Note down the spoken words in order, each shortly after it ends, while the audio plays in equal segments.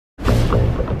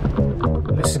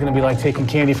This is gonna be like taking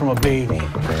candy from a baby.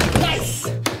 Nice!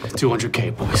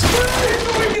 200K, boys.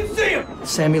 We can see him!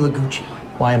 Sammy Lagucci.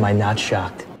 Why am I not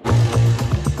shocked?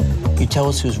 You tell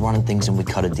us who's running things and we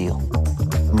cut a deal.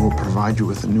 We'll provide you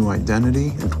with a new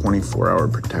identity and 24-hour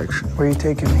protection. Where are you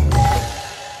taking me?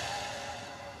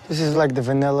 This is like the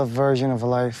vanilla version of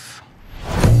life.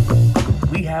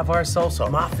 We have ourselves a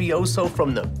mafioso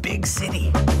from the big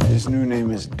city. His new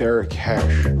name is Derek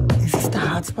Hash. Is this the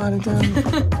hot spot in town?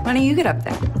 Why don't you get up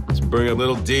there? Let's bring a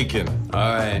little Deacon. All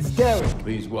right. It's Derek.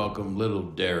 Please welcome little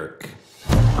Derek.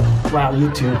 Wow, you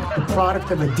two. The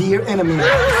product of a dear enemy.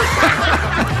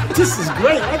 This is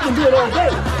great. I can do it all day.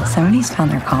 Somebody's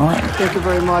found their calling. Thank you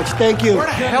very much. Thank you. Where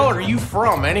the hell are you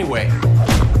from, anyway?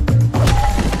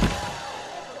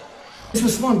 This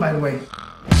was fun, by the way.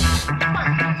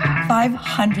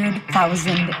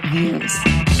 500,000 views.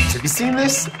 Have you seen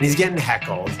this? He's getting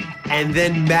heckled, and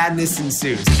then madness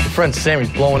ensues. Your friend Sammy's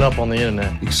blowing up on the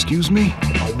internet. Excuse me?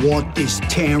 I want this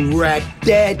tan rat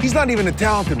dead. He's not even a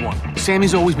talented one.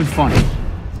 Sammy's always been funny.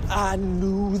 I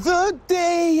knew the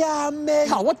day I met.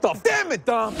 Oh, what the? Damn it,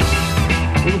 Dom.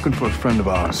 We're looking for a friend of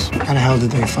ours. How the hell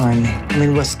did they find me? I'm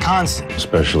in Wisconsin.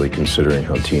 Especially considering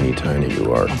how teeny tiny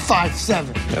you are. I'm 5'7".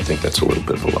 I think that's a little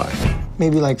bit of a lie.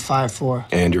 Maybe like 5'4".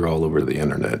 And you're all over the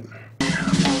internet.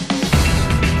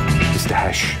 Mr.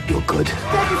 Hash, you're good.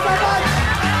 Thank you so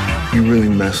much. You really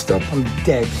messed up. I'm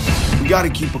dead. We gotta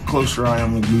keep a closer eye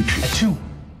on Lagucci. Achoo.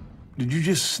 Did you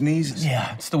just sneeze?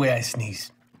 Yeah, it's the way I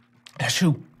sneeze.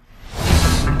 Achoo.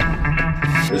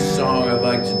 This song I'd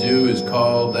like to do is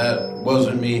called That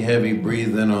Wasn't Me Heavy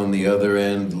Breathing on the Other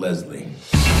End, Leslie.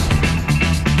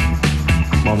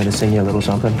 Want me to sing you a little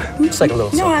something? It's like a little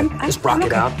something. I'm Just rock okay.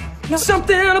 it out. No.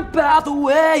 Something about the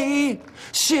way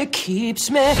she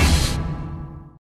keeps me